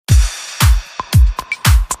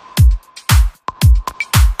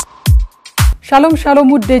ሻሎም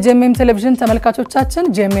ውድ የGMM ቴሌቪዥን ተመልካቾቻችን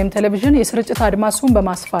GMM ቴሌቪዥን የስርጭት አድማሱን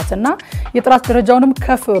በማስፋትና የጥራት ደረጃውንም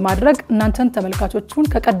ከፍ በማድረግ እናንተን ተመልካቾቹን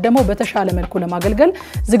ከቀደመው በተሻለ መልኩ ለማገልገል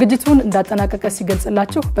ዝግጅቱን እንዳጠናቀቀ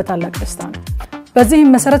ሲገልጽላችሁ በታላቅ ደስታ ነው። በዚህም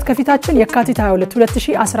መሰረት ከፊታችን የካቲት 22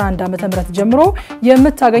 2011 ዓ.ም ጀምሮ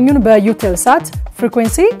የምታገኙን በዩቴልሳት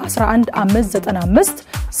Frequency 11595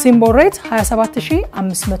 symbol rate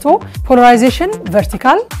 27500 polarization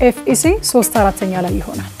vertical FEC 3/4ኛ ላይ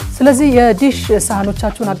ይሆናል። ስለዚህ የዲሽ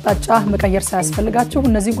ሳህኖቻችሁን አቅጣጫ መቀየር ሳያስፈልጋችሁ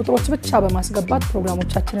እነዚህ ቁጥሮች ብቻ በማስገባት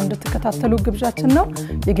ፕሮግራሞቻችንን እንድትከታተሉ ግብዣችን ነው።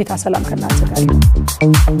 የጌታ ሰላም ከናንተ ጋር ይሁን።